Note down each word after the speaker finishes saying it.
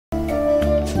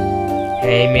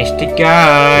Hey, Mr.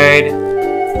 Guard.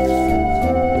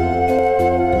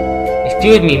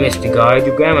 Excuse me, Mr. Guard.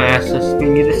 Your grandma asked us to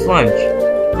bring you this lunch.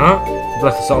 Huh? You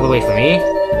brought this all the way for me?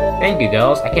 Thank you,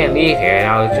 girls. I can't leave here, and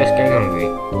I was just getting hungry.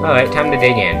 Alright, time to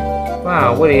dig in.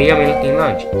 Wow, what a yummy looking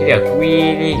lunch. It looks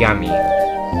really yummy.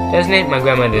 Doesn't it? My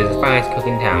grandmother is the finest cook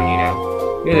in town, you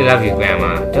know. Really love you,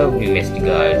 Grandma. Don't you, Mr.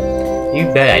 Guard? You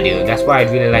bet I do. That's why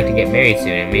I'd really like to get married soon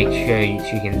and make sure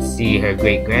she can see her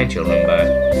great-grandchildren, but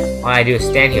all I do is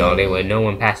stand here all day where no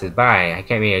one passes by. I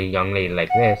can't meet a young lady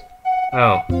like this.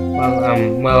 Oh,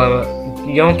 well,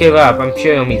 you don't give up. I'm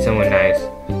sure you'll meet someone nice.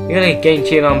 Really, getting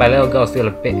cheated on by little girls feels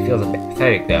a bit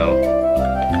pathetic, though.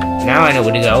 Now I know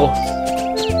where to go.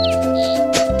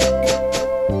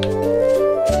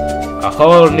 A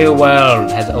whole new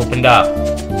world has opened up.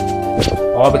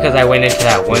 All because I went into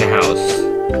that one house.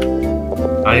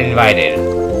 Uninvited.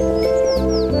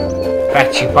 In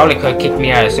fact, she probably could have kicked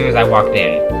me out as soon as I walked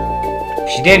in.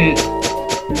 She didn't,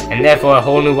 and therefore a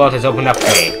whole new world has opened up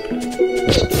for me.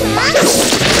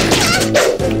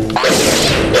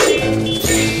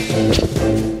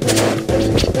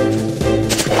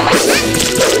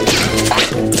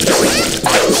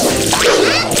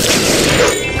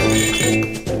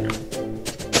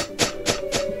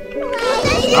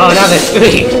 Oh, now there's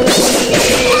three!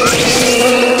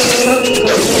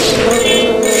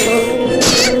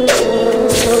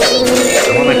 I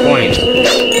want my coins.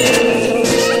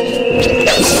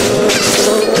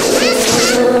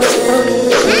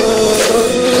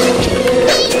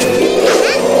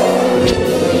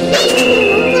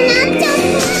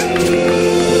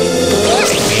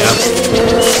 Yep.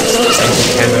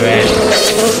 Camera.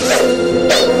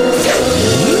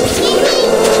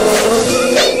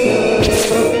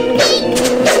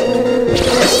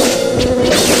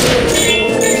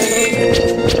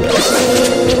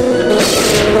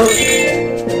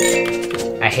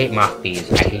 I hate moth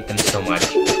bees. I hate them so much.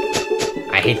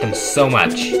 I hate them so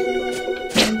much.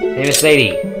 Hey, Miss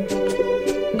Lady.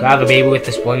 Grab the baby with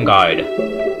this one guard.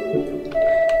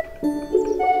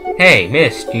 Hey,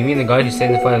 miss, do you mean the guard who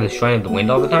stands in front of the Shrine of the Wind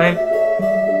all the time?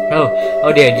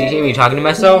 Oh dear, did you hear me talking to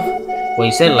myself? Well,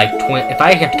 you said it like 20. If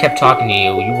I had kept talking to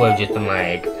you, you would have just been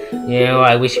like, you know,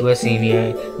 I wish you would have seen me.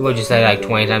 You would have just said like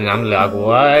 20 times, and I'm like,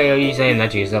 why are you saying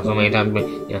that to yourself so many times? But,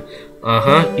 you know,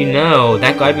 you know,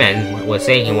 that guardman was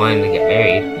saying he wanted to get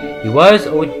married. He was?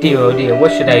 Oh dear,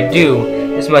 what should I do?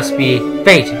 This must be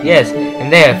fate, yes.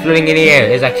 And there, floating in the air,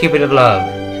 is a cupid of love.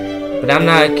 But I'm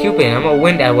not a cupid, I'm a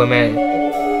wind woman.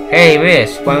 Hey,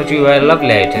 miss, why don't you write a love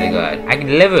letter to the guard? I can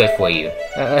deliver it for you.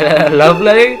 A love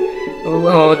letter?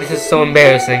 Oh, this is so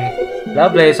embarrassing.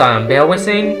 Love letters are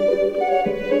embarrassing?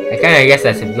 I kinda guess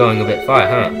that's going a bit far,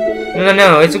 huh?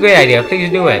 No, it's a great idea. Please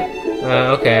do it.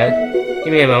 Okay.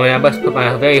 Give me a moment. I must put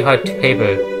my very heart to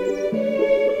paper.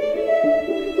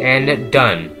 And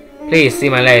done. Please see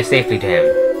my letter safely to him.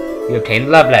 You obtained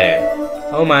the love letter.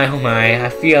 Oh my.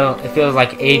 It feels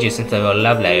like ages since I wrote a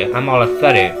love letter. I'm all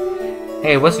aflutter.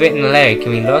 Hey, what's written in the letter?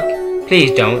 Can we look?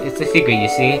 Please don't. It's a secret, you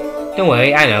see. Don't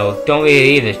worry, I know. Don't read it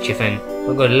either, Chiffin.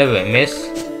 We'll go deliver it, miss.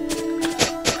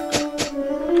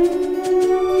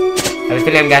 I feel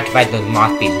like I'm gonna have to fight those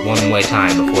moth bees one more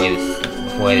time before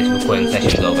this recording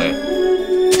session's over.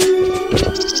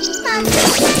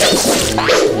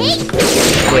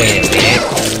 Wait a minute.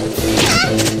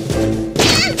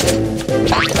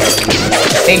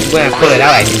 I think when I pull it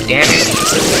out, I do damage.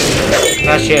 I'm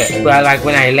not sure, but like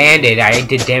when I landed, I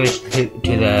did damage to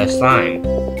the slime.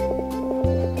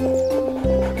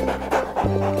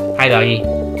 Hi, doggy.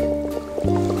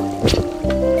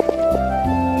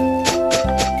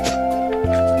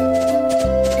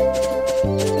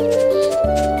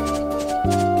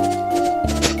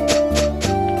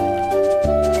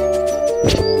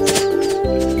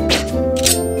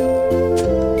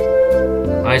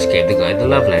 I just gave the guy the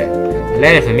love letter. A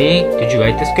letter for me? Did you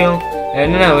write this, girl?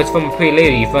 No, it's from a pretty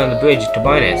lady in front of the bridge to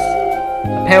Barnes.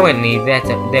 Apparently, there's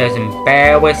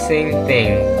embarrassing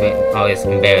things written. Oh, it's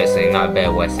embarrassing, not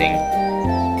embarrassing.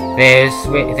 There's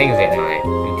things written on it.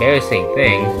 Embarrassing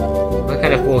things? What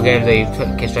kind of fool games are you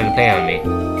kids trying to play on me?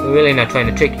 We're really not trying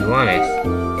to trick you, honest.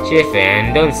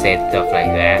 Chiffin, don't say stuff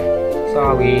like that.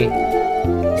 Sorry.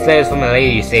 This letter's from a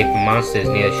lady you saved from monsters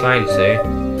near the shrine, sir.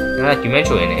 Now that you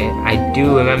mention it, I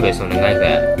do remember something like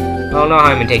that. Well, no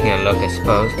harm in taking a look, I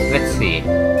suppose. Let's see.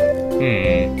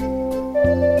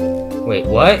 Wait,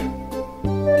 what?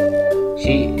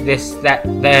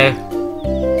 There.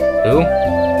 Who?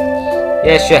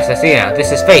 Yes, I see now.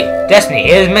 This is fate. Destiny.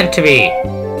 It is meant to be.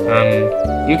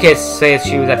 You kids say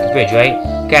she was at the bridge, right?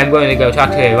 Okay, I'm going to go talk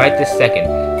to her right this second.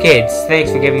 Kids,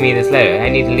 thanks for giving me this letter. I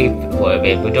need to leave for a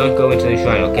bit, but don't go into the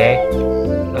shrine, okay?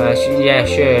 Yeah,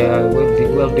 sure,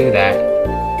 we'll do that.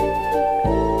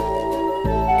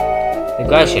 The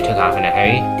guy sure took off in a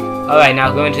hurry. Alright,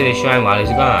 now go into the shrine while he's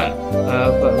gone.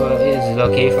 But is it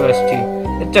okay for us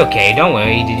to... It's okay, don't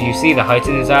worry. Did you see the hearts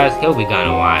in his eyes? He'll be gone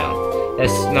a while.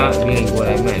 That's not really what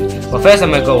I meant. Well, first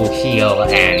I'm gonna go heal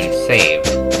and save.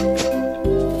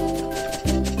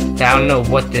 I don't know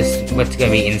what's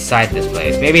gonna be inside this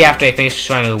place. Maybe after I finish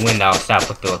Shrine of the Wind, I'll stop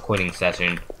with the recording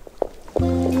session.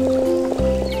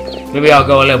 Maybe I'll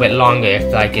go a little bit longer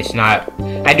if, like, it's not...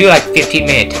 I do, like,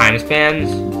 15-minute time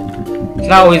spans. It's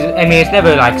not always... I mean, it's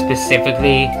never, like,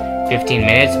 specifically 15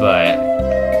 minutes, but...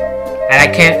 And I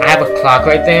have a clock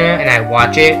right there, and I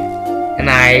watch it, and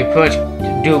I pretty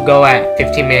much do go at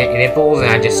 15-minute intervals, and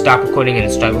I just stop recording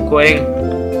and start recording.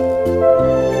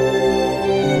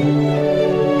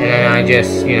 And then I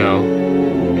just, you know,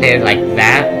 play it like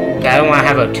that. I don't want to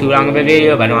have too long of a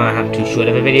video, but I don't want to have too short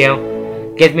of a video.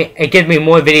 It gives me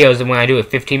more videos than when I do it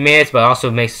 15 minutes, but also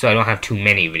makes it so I don't have too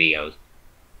many videos.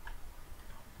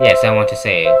 Yes, I want to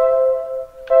save.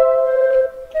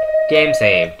 Game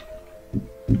saved.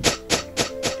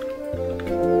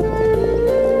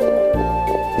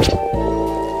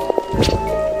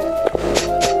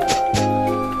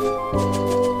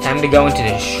 Time to go into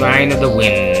the Shrine of the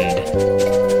Wind.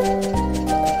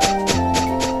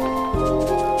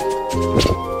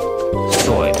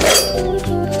 Sword.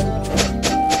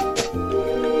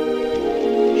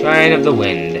 Shrine of the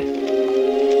Wind.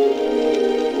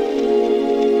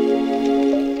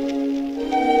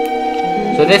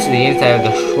 So this is the inside of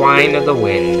the Shrine of the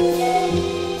Wind.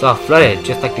 It's all flooded,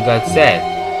 just like the god said.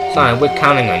 Son, we're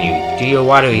counting on you. Do your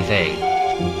watery thing.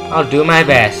 I'll do my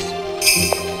best.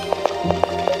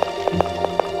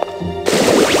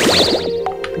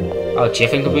 Oh,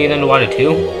 Chiffin could breathe underwater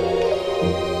too?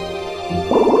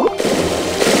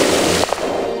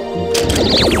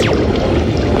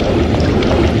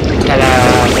 Ta-da!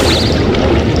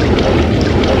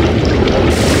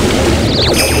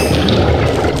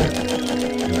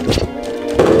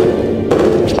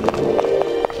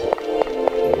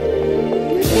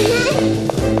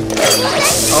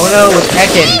 Oh no, it's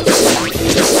Tekken!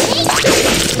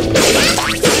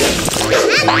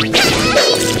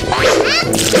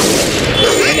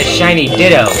 And a shiny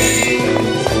Ditto.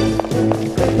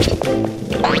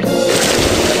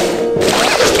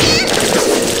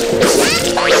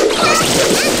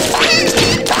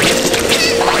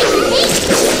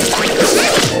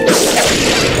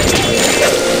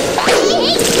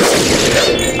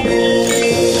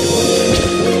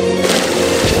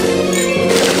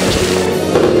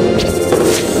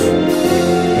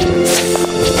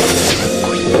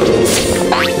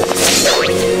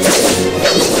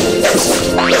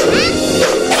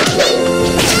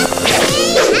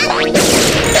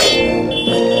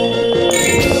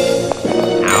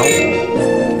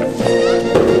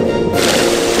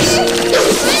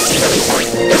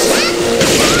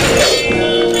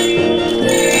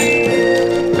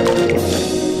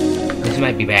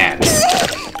 Might be bad.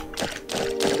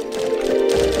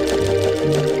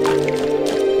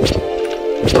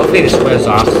 Hopefully this wears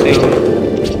off soon.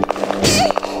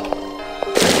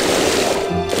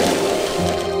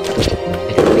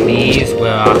 Please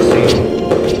wear off soon.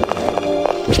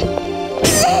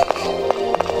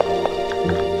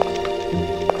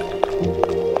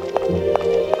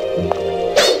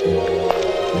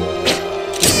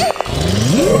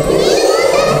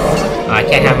 Oh, I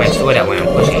can't have my sword out when I'm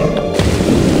pushing.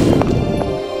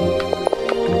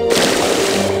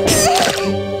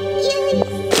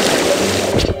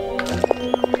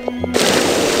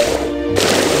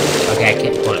 I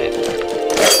can't pull it.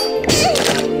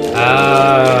 Oh.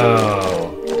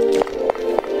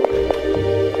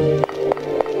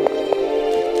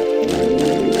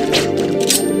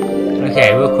 Okay,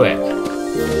 real quick.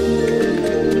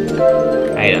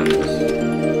 Items.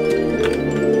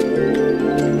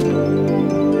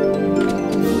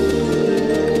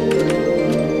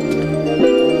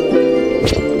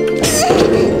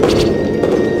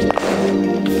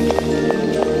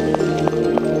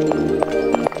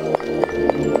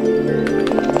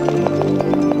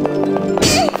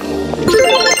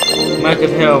 Mark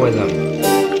of heroism.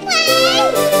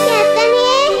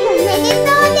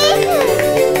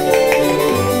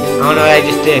 I don't know what I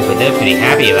just did, but they're pretty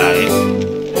happy about it.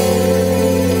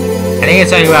 I think it's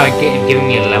something about giving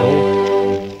me a level.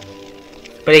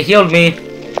 But it healed me.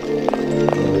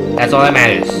 That's all that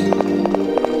matters.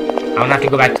 I don't have to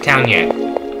go back to town yet.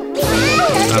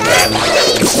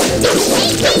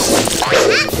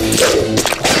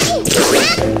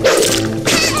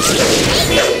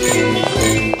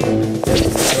 Okay.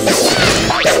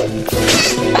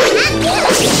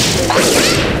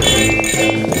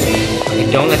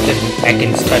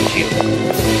 Ekans touch you.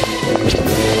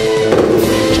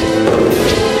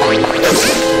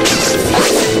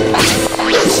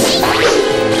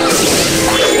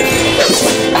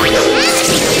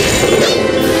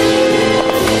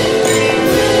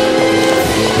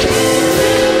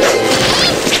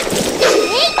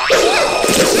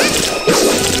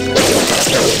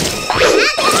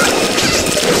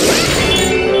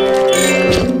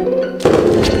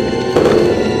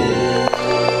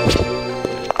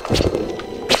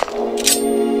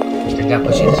 I gotta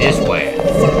push it this way.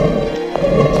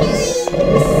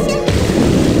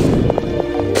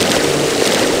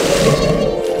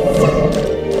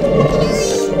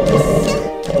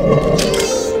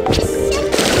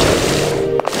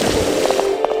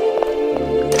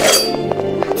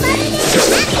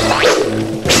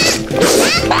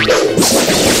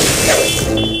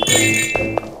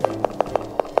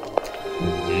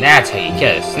 And that's how you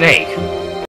kill a snake.